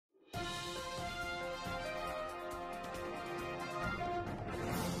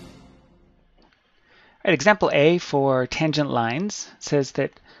Right, example A for tangent lines says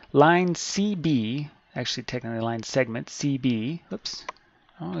that line CB, actually technically line segment CB, oops,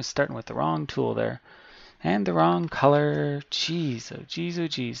 oh, I was starting with the wrong tool there, and the wrong color, geez, oh geez, oh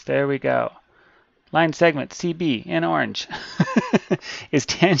geez, there we go. Line segment CB in orange is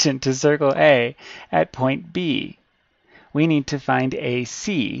tangent to circle A at point B. We need to find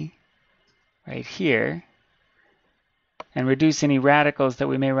AC right here and reduce any radicals that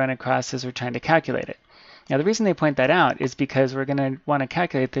we may run across as we're trying to calculate it. Now the reason they point that out is because we're going to want to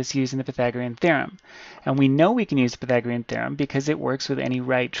calculate this using the Pythagorean theorem. And we know we can use the Pythagorean theorem because it works with any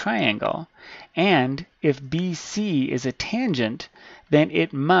right triangle. And if BC is a tangent, then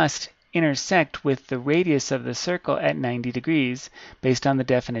it must intersect with the radius of the circle at 90 degrees based on the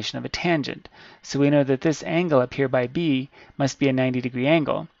definition of a tangent. So we know that this angle up here by B must be a 90-degree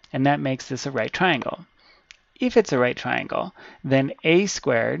angle, and that makes this a right triangle. If it's a right triangle, then A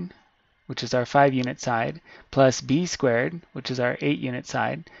squared, which is our 5-unit side, plus B squared, which is our 8-unit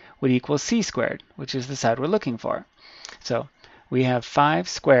side, would equal C squared, which is the side we're looking for. So we have 5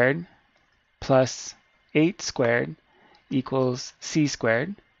 squared plus 8 squared equals C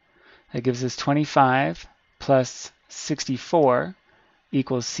squared. That gives us 25 plus 64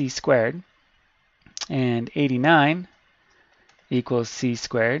 equals C squared. And 89 equals C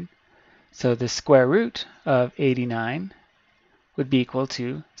squared. So the square root of 89 would be equal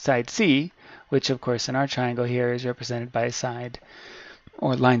to side C, which of course in our triangle here is represented by a side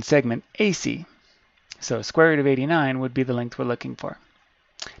or line segment AC. So square root of 89 would be the length we're looking for.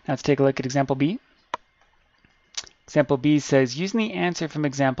 Now let's take a look at example B. Example B says, using the answer from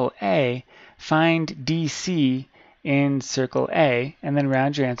example A, find DC in circle A, and then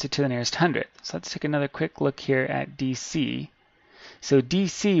round your answer to the nearest hundredth. So let's take another quick look here at DC. So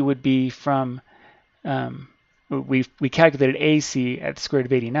DC would be from, we calculated AC at the square root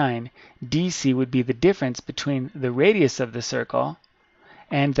of 89. DC would be the difference between the radius of the circle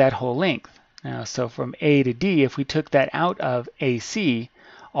and that whole length. Now, so from A to D, if we took that out of AC,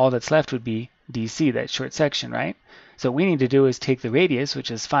 all that's left would be DC, that short section, right? So what we need to do is take the radius, which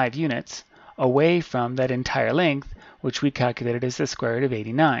is 5 units, away from that entire length, which we calculated as the square root of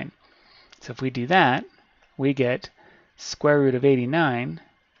 89. So if we do that, we get square root of 89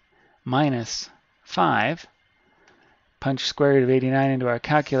 minus 5. Punch square root of 89 into our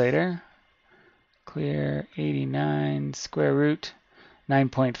calculator. Clear 89 square root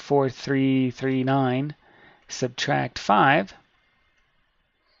 9.4339. Subtract 5.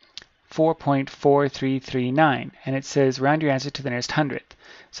 4.4339. And it says round your answer to the nearest hundredth.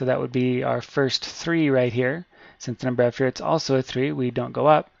 So that would be our first 3 right here. Since the number after it's also a 3, we don't go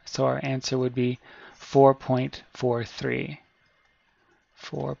up. So our answer would be 4.43.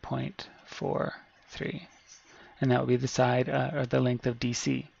 4.43. And that would be the side or the length of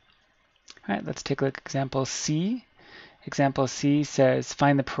DC. All right, let's take a look at example C. Example C says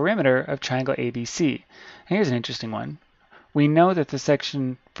find the perimeter of triangle ABC. And here's an interesting one. We know that the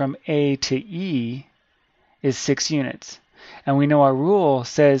section from A to E is 6 units. And we know our rule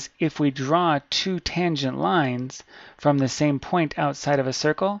says if we draw 2 tangent lines from the same point outside of a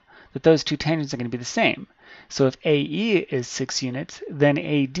circle, that those 2 tangents are going to be the same. So if AE is 6 units, then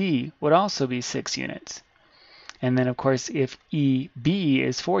AD would also be 6 units. And then of course if EB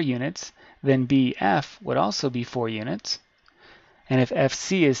is 4 units, then BF would also be 4 units. And if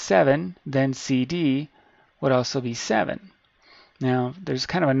FC is 7, then CD would also be 7. Now there's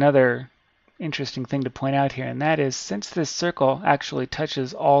kind of another interesting thing to point out here, and that is since this circle actually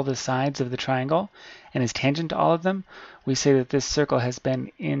touches all the sides of the triangle and is tangent to all of them, we say that this circle has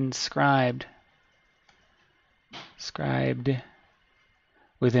been inscribed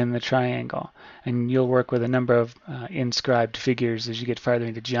within the triangle. And you'll work with a number of inscribed figures as you get farther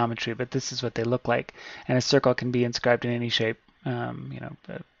into geometry, but this is what they look like. And a circle can be inscribed in any shape, a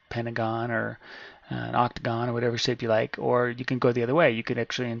pentagon or an octagon or whatever shape you like, or you can go the other way. You could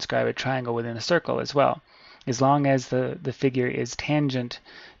actually inscribe a triangle within a circle as well. As long as the figure is tangent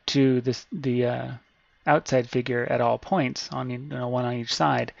to the outside figure at all points, on one on each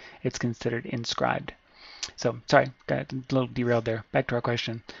side, it's considered inscribed. So sorry, got a little derailed there. Back to our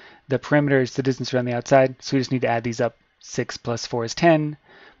question. The perimeter is the distance around the outside, so we just need to add these up. 6 plus 4 is 10,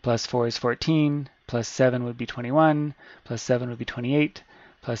 plus 4 is 14, plus 7 would be 21, plus 7 would be 28,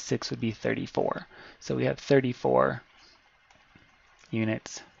 plus 6 would be 34. So we have 34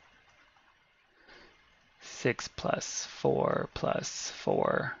 units. 6 plus 4 plus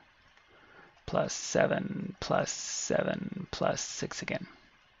 4 plus 7 plus 7 plus 6 again.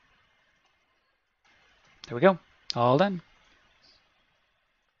 There we go. All done.